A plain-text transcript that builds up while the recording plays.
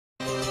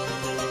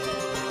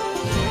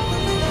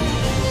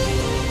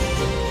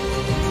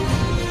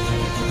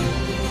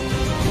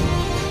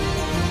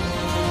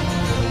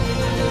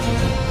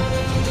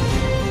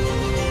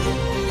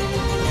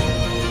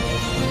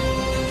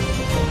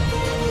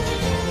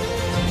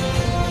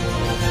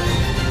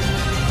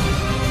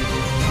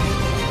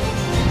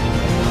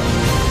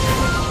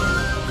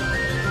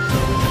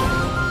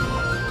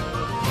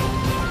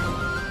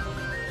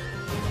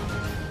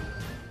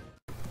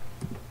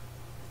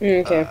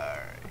Okay. Alright.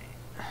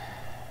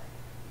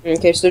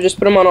 Okay, so just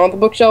put them on all the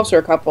bookshelves or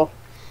a couple?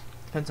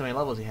 Depends how many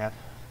levels you have.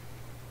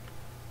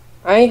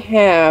 I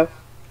have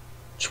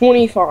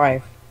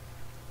 25.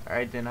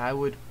 Alright, then I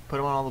would put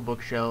them on all the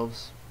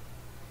bookshelves.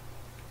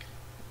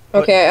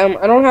 Put Okay,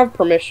 I don't have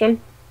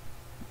permission.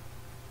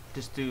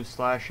 Just do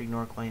slash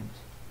ignore claims.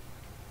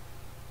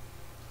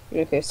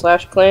 Okay,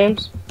 slash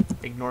claims.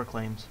 Ignore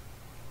claims.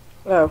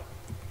 Oh,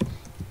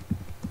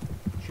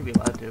 Should be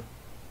allowed to.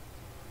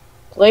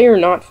 player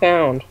not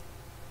found.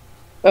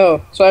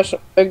 Oh, slash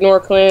ignore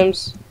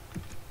claims.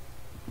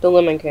 The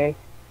Lemon King.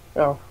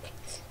 Oh,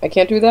 I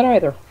can't do that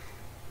either.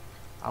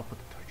 I'll put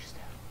the torches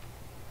down.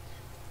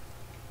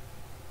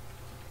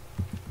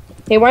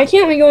 Hey, why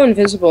can't we go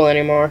invisible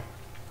anymore?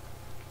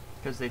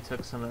 Because they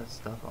took some of that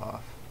stuff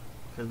off.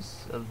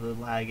 Because of the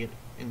lag it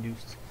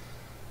induced.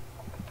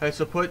 Okay,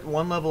 so put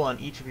one level on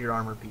each of your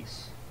armor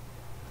piece.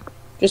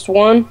 Just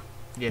one?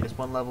 Yeah, just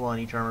one level on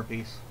each armor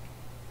piece.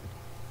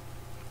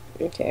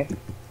 Okay.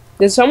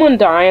 Did someone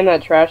die in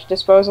that trash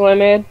disposal I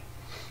made?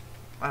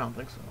 I don't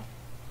think so.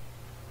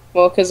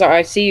 Well, because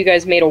I see you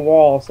guys made a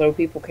wall, so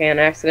people can't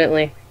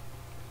accidentally...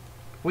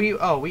 We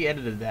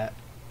edited that.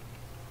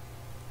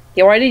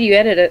 Yeah, why did you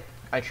edit it?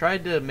 I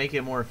tried to make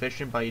it more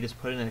efficient by you just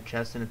put it in a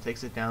chest and it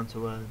takes it down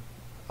to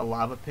a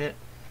lava pit.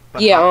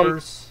 But Yeah,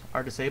 hoppers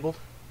are disabled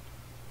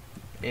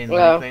in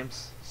well,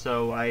 claims.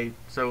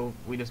 So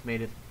we just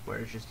made it where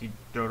it's just you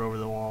throw it over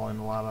the wall in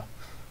the lava.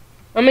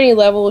 how many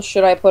levels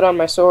should I put on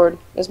my sword?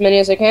 As many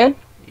as I can?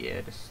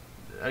 Yeah, just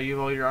you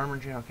have all your armor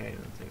in here? Okay,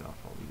 then take off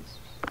all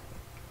these.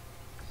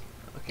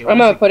 Okay, I'm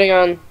not putting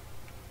on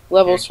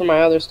levels for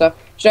my other stuff.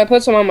 Should I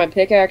put some on my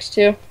pickaxe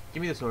too?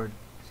 Give me the sword.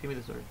 Just give me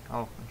the sword.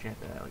 I'll enchant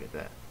that. I'll get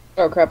that.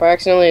 Oh crap, I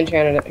accidentally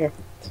enchanted it here.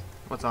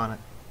 What's on it?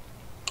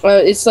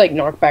 It's like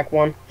knockback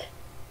 1.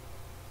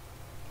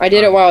 I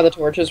did it while the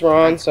torches were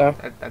on, so...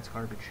 That's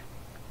garbage.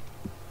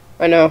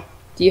 I know.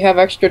 Do you have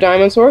extra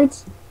diamond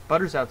swords?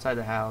 Butter's outside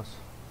the house.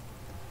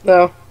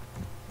 No.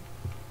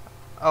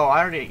 Oh,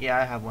 yeah,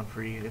 I have one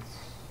for you.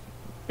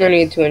 I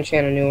need to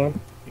enchant a new one.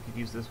 You could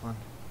use this one.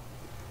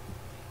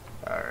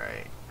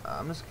 Alright.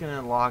 I'm just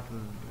gonna lock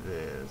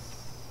this.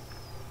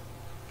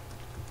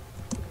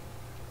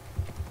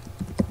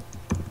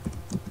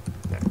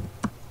 There.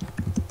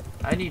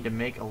 I need to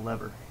make a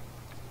lever.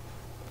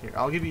 Here,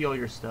 I'll give you all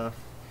your stuff.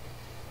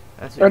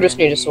 That's Or just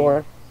need a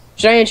sword.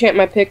 Should I enchant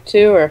my pick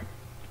too, or...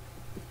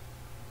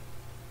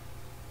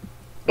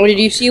 Oh, did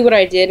you see what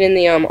I did in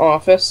the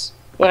office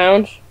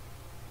lounge?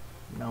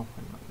 No, I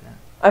didn't like that.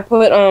 I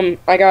put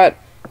I got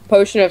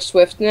potion of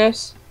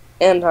swiftness,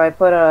 and I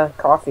put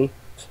coffee.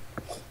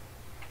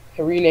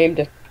 I renamed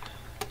it.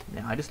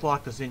 Now I just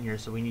locked us in here,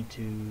 so we need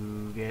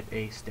to get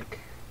a stick.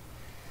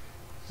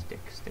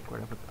 Stick. Where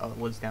did I put? Oh, the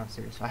wood's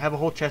downstairs. I have a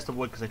whole chest of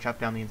wood because I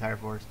chopped down the entire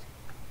forest.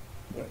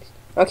 Nice.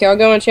 Okay, I'll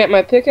go enchant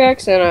my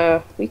pickaxe,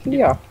 and we can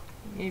be off.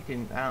 You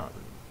can.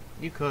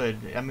 You could.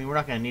 I mean, we're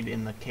not gonna need it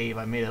in the cave.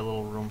 I made a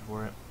little room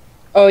for it.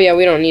 Oh yeah,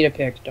 we don't need a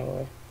pick, don't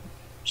worry.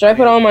 Should I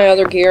put all my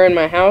other gear in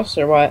my house,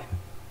 or what?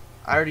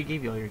 I already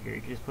gave you all your gear.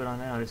 You can just put it on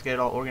now. Just get it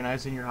all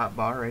organized in your hot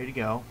bar, ready to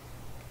go.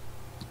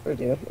 I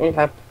do.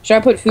 Okay. Should I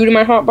put food in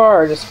my hot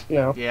bar, or just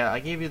no? Yeah, I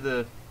gave you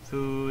the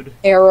food,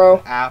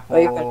 Arrow.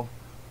 apple,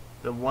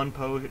 the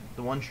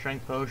one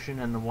strength potion,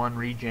 and the one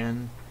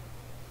regen.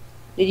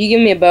 Did you give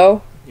me a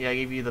bow? Yeah, I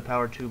gave you the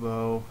power 2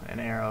 bow and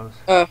arrows.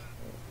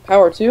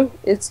 Power 2?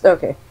 It's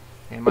okay. Okay,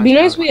 It'd be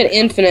nice if we had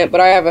infinite,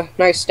 but I have a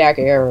nice stack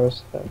of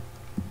arrows. So.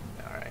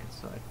 Alright,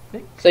 so I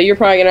think... So you're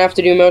probably gonna have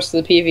to do most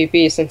of the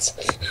PvP since...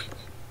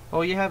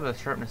 Oh, you have a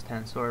sharpness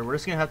 10 sword. We're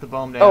just gonna have to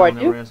bow them down Oh, and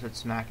then do? we're gonna start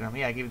smacking them.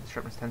 Yeah, I gave you the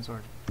sharpness 10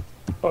 sword.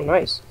 Oh,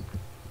 nice.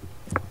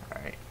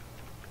 Alright.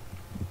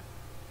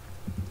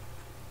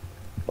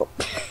 Oh.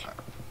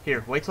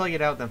 Here, wait till I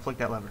get out, then flick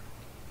that lever.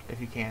 If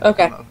you can.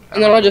 Okay.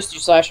 And then I'll just do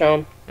slash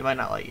home. It might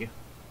not let you.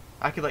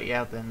 I could let you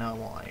out then. No, it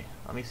won't let you.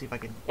 Let me see if I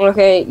can...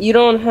 Okay, you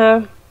don't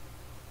have...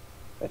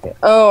 Okay.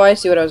 Oh, I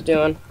see what I was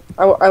doing.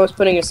 I was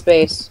putting a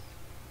space.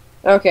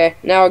 Okay,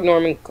 now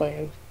ignore me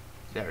claim.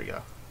 There we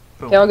go.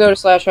 Boom. Okay, I'll go to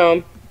slash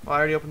home. Well, I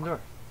already opened the door.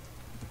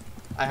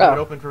 I have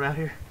it open from out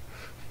here.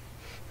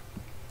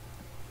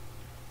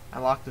 I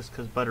locked this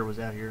because Butter was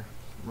out here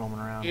roaming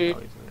around. Oh, he's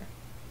there.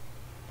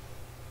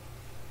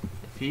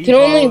 If he Can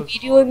only we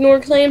do ignore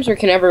claims, or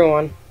can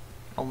everyone?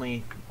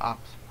 Only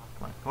ops.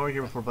 Come on, come over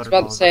here before I Butter was about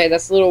to calls say, us.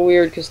 that's a little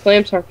weird, because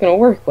claims aren't going to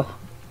work well.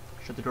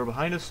 Shut the door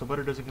behind us so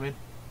Butter doesn't come in.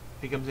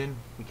 If he comes in,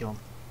 we kill him.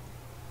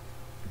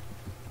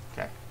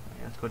 Okay,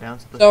 let's go down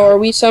to the... So are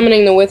we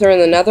summoning the Wither in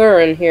the Nether, or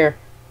in here?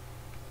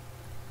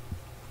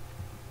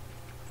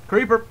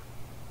 Creeper!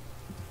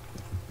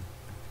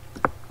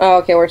 Oh,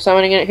 okay, we're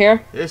summoning it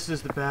here? This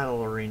is the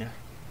battle arena.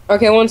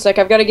 Okay, one sec,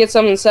 I've got to get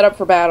something set up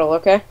for battle,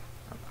 okay?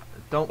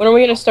 Don't... When are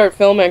we going to start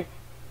filming?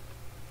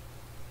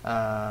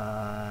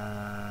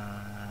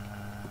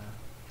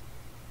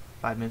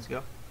 5 minutes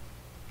ago.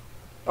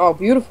 Oh,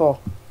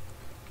 beautiful.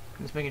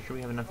 I'm just making sure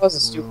we have enough That was a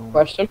stupid room.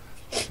 question.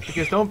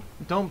 Because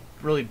don't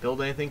really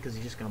build anything because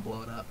you're just gonna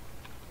blow it up.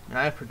 And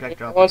I have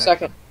projectile One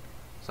protection. second.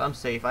 So I'm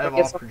safe. I have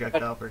Okay, all so-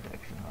 projectile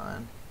protection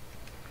on.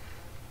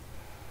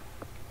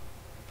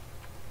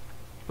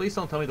 please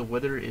don't tell me the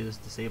wither is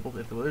disabled.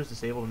 If the wither is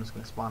disabled, I'm just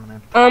gonna spawn him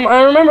in.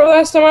 I remember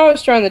last time I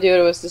was trying to do it,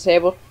 it was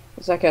disabled.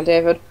 A second,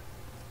 David.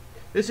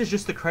 This is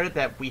just the credit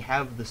that we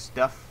have the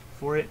stuff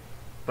for it,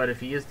 but if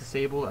he is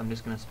disabled, I'm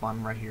just gonna spawn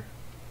him right here.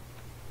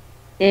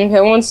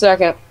 Okay, 1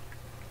 second.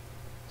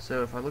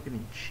 So if I look in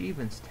the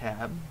achievements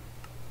tab,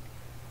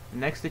 the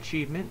next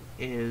achievement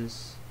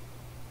is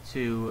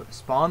to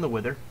spawn the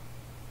wither,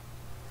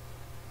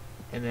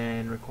 and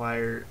then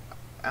require.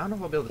 I don't know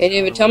if I'll be able to. Hey,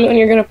 David, tell me when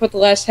you're gonna put the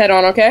last head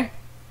on, okay?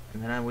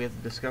 And then we have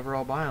to discover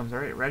all biomes. All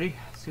right, ready?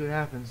 Let's see what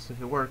happens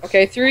if it works.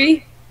 Okay,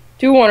 3,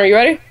 2, 1. Are you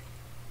ready?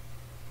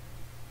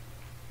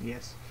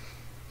 Yes.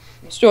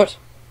 Let's do it.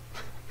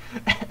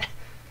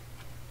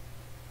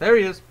 There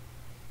he is.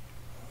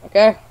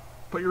 Okay.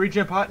 Put your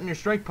regen pot and your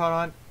strength pot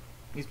on.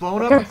 He's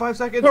blowing up Okay. in 5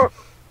 seconds.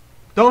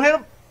 Don't hit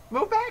him.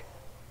 Move back.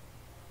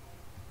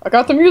 I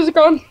got the music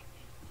on.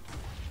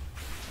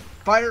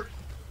 Fire.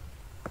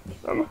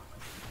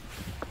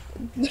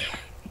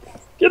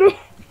 Get him.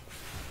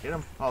 Get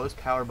him. Oh, this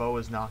power bow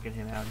is knocking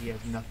him out. He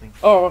has nothing.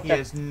 Oh, okay. He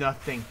has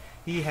nothing.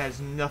 He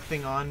has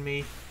nothing on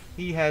me.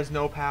 He has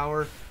no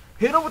power.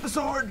 Hit him with the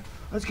sword.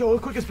 Let's go.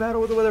 Quickest battle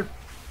with the wither.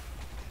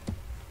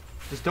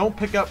 Just don't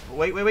pick up.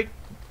 Wait.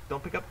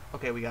 Don't pick up.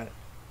 Okay, we got it.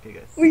 Okay,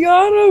 good. We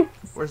got him.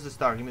 Where's the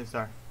star? Give me the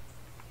star.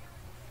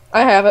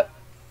 I have it.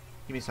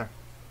 Give me a star.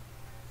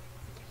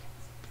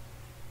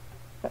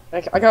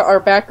 I got our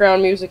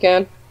background music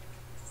in.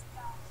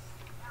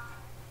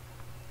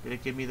 Did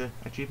it give me the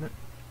achievement?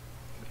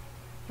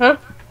 Huh?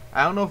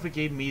 I don't know if it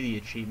gave me the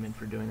achievement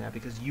for doing that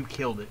because you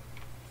killed it.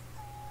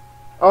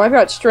 Oh, I've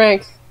got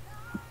strength.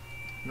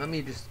 Let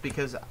me just,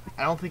 because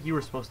I don't think you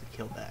were supposed to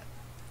kill that.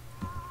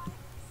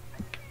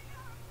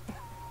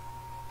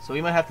 So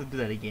we might have to do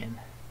that again.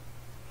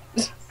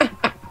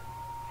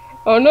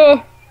 Oh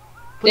no.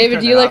 Please David,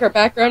 turn do it you like off. our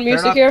background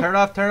music Turn it here? off, turn it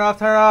off, turn it off,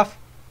 turn it off.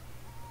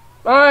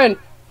 Fine.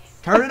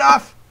 Turn it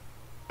off!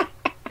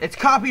 It's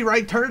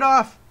copyright, turn it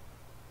off!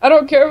 I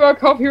don't care about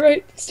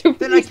copyright. Stupid.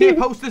 Then I can't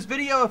post this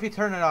video if you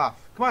turn it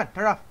off. Come on,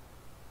 turn it off.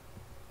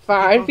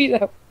 Fine, beat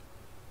that.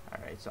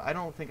 Alright, so I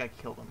don't think I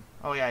killed him.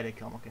 Oh yeah, I did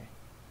kill him,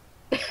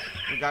 okay.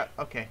 We got,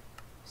 okay.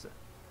 So,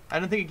 I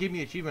don't think it gave me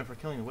the achievement for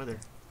killing the wither.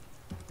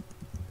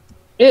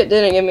 It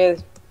didn't give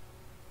me.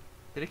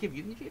 Did it give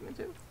you the achievement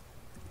too?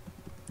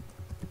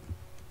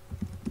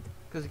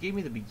 Because it gave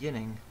me the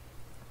beginning.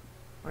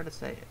 Where did it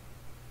say it?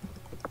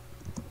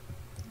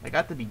 I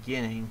got the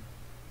beginning.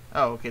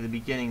 Oh, okay, the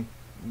beginning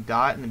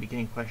dot and the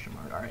beginning question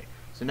mark. Alright.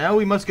 So now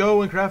we must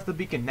go and craft the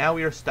beacon. Now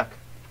we are stuck.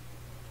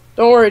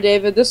 Don't worry,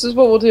 David. This is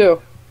what we'll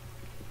do.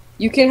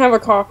 You can have a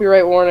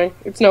copyright warning.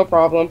 It's no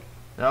problem.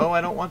 No,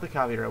 I don't want the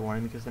copyright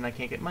warning because then I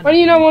can't get money. Why do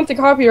you not want the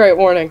copyright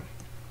warning?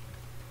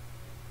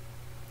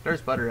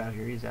 There's Butter out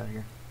here. He's out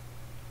here.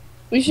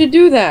 We should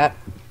do that.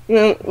 You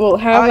know, we'll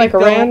have like a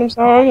random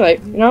song,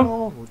 like, you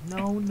know?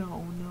 No.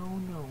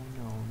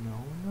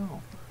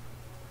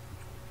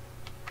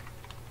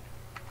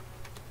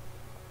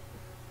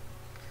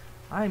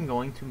 I'm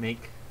going to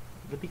make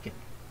the beacon.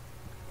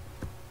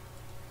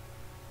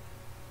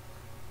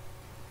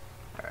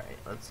 Alright,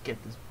 let's get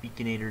this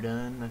beaconator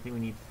done. I think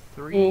we need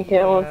 3 Okay,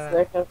 of 1 that,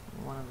 second.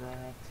 1 of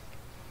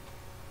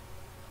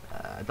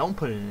that. Don't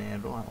put it in an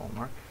anvil, that won't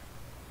work.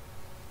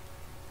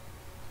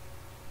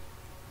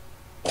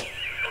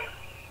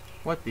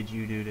 What did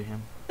you do to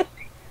him?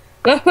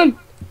 Nothing.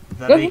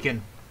 The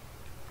beacon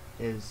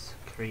is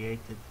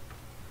created.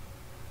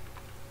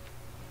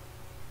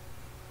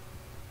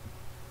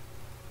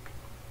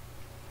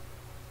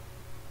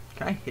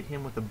 Can I hit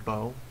him with a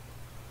bow?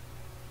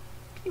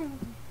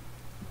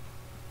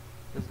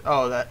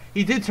 Oh, that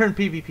he did turn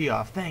PvP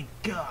off. Thank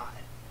God.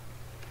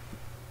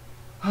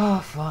 Oh,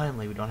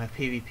 finally, we don't have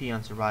PvP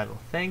on survival.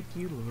 Thank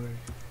you, Lord.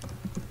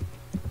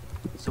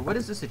 So, what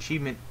does this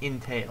achievement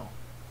entail?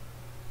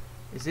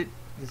 Does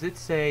it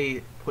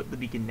say put the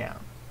beacon down?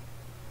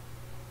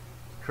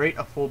 Create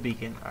a full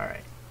beacon. All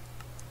right.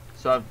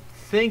 So I'm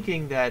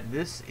thinking that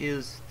this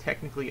is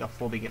technically a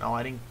full beacon. Oh,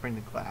 I didn't bring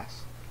the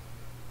glass.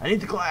 I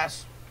need the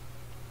glass.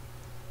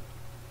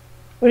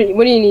 What do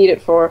you need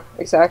it for,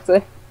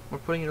 exactly? We're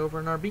putting it over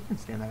in our beacon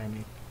stand that I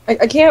made.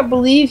 I can't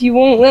believe you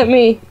won't let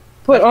me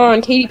put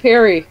on Katy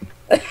Perry.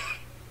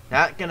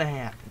 Not gonna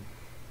happen.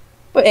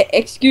 But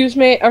excuse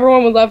me,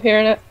 everyone would love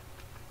hearing it.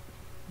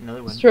 No,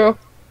 they wouldn't. It's true.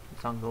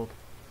 The song's old.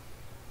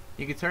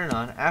 You can turn it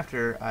on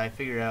after I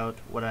figure out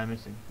what I'm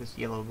missing. This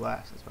yellow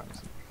glass is what I'm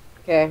missing.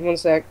 Okay, 1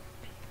 sec.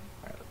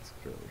 Alright, let's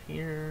go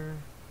here.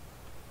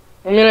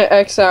 I'm gonna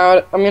exit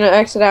out. I'm gonna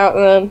exit out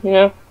and then, you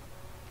know.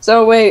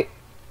 So wait,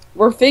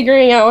 we're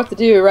figuring out what to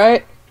do,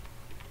 right?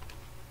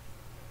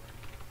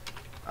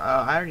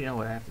 I already know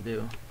what I have to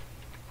do.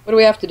 What do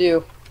we have to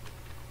do?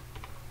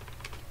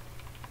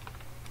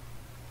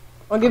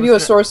 I'll give you a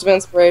source of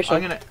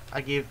inspiration.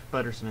 I gave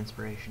Butter some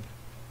inspiration.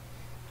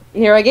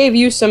 Here, I gave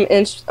you some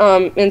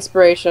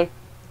inspiration.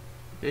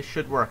 This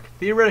should work.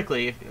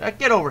 Theoretically, if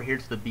get over here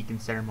to the beacon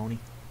ceremony.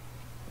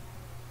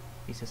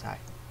 He says hi.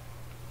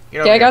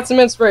 Yeah, I got some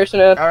inspiration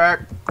in. Alright.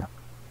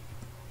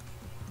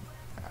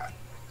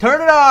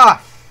 Turn it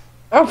off!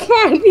 Oh,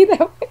 fine, be that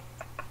way.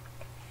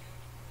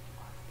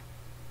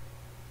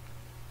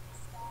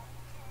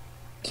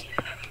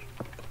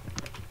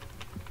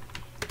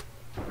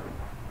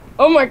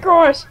 Oh my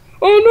gosh!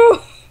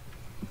 Oh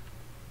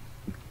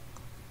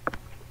no!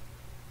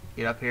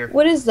 Get up here.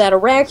 What is that? A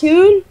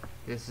raccoon?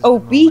 This is Oh, the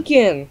moment.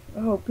 beacon.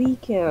 Oh,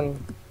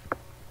 beacon.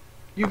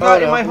 You got Oh,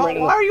 in no, my I'm hole. right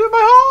in Why the- are you in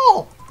my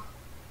hole?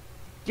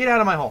 Get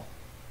out of my hole.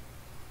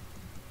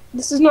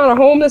 This is not a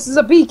home. This is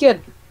a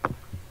beacon.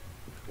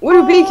 What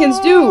do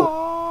beacons do?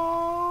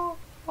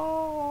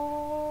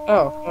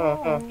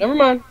 Oh, never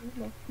mind.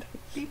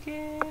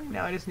 Beacon.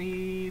 Now I just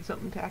need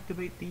something to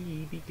activate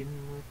the beacon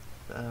with.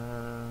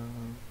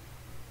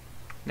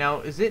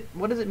 Now,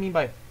 what does it mean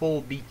by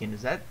full beacon?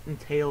 Does that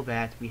entail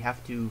that we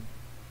have to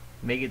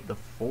make it the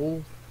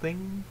full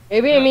thing?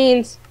 Maybe it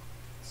means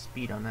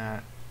Speed on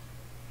that.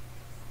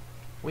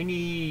 We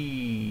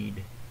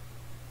need.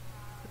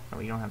 Oh,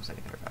 we don't have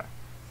secondary power.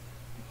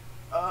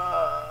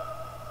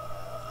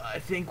 I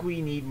think we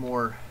need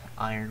more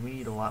iron. We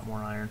need a lot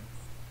more iron.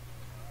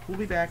 We'll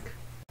be back.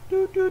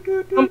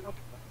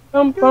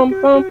 Bum,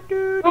 bum,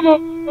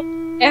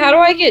 bum. Hey, how do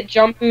I get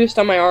jump boost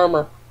on my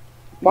armor?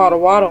 Waddle,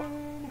 waddle.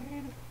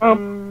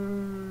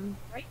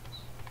 Right?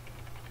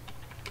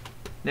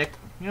 Nick,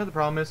 you know what the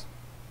problem is?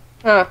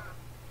 Huh.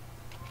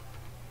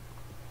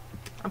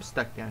 I'm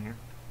stuck down here.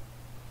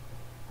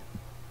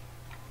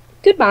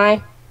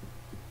 Goodbye.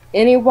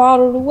 And he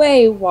waddled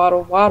away,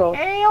 waddle, waddle.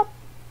 Help!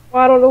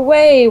 Waddled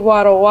away,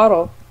 waddle,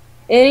 waddle.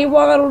 And he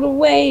waddled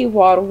away,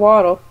 waddle,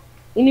 waddle.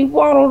 And he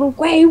waddled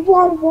away,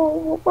 waddle,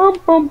 waddle,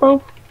 bum, bum,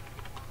 bum.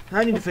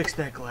 I need to fix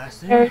that glass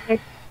there.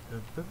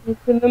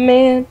 To the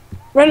man,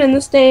 running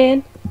the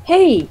stand.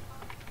 Hey,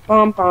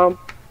 bum, bum.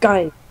 Got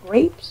any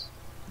grapes?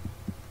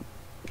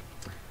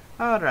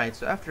 Alright,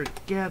 so after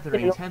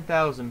gathering Yeah.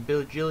 10,000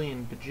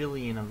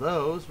 bajillion of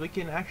those, we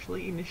can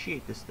actually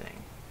initiate this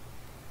thing.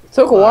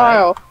 Took a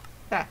while.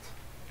 That.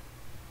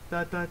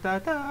 Da da da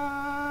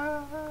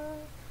da.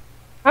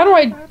 How do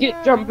I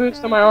get jump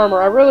boost on my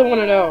armor? I really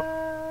want to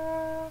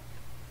know.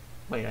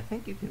 Wait, I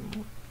think you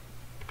can.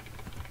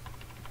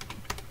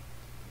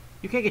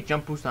 You can't get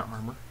jump boost on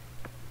armor.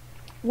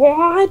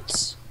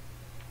 What?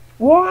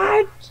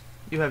 What?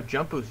 You have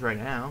jump boost right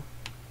now.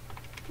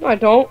 No, I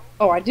don't.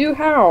 Oh, I do.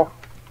 How?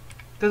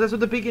 Because that's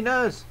what the beacon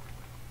does.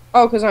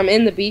 Oh, because I'm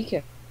in the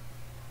beacon.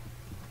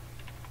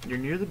 You're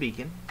near the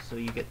beacon, so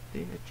you get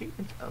the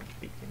achievement of the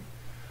beacon.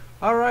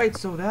 Alright,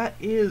 so that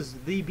is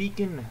the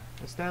beacon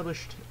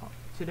established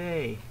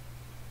today.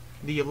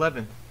 The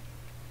 11th.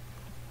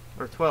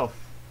 Or 12th.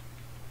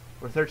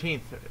 Or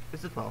 13th.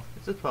 It's the 12th.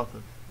 It's the 12th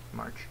of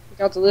March.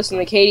 Got to listen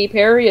to Katy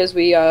Perry as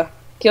we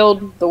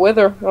killed the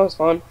Wither. That was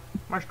fun.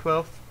 March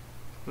 12th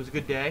was a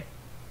good day.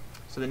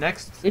 So the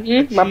next My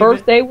achievement-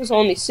 birthday was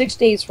only 6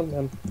 days from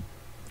them.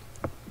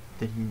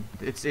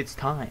 It's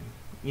time.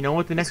 You know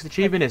what the next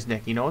achievement is,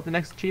 Nick? You know what the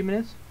next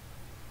achievement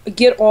is?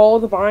 Get all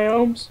the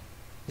biomes.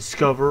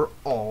 Discover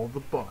all the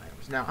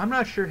biomes. Now, I'm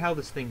not sure how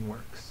this thing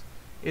works.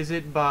 Is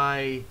it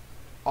by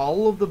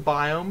all of the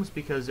biomes,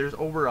 because there's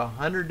over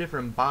 100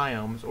 different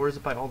biomes, or is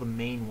it by all the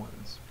main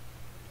ones?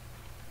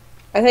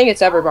 I think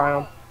it's every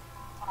biome.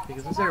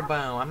 Because it's every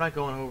biome, I'm not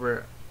going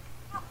over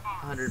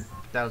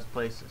 100,000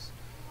 places.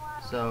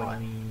 So, I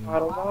mean,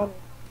 Waddle, waddle.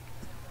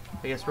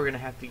 I guess we're gonna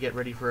have to get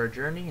ready for our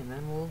journey, and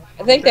then we'll.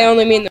 I think they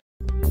only mean the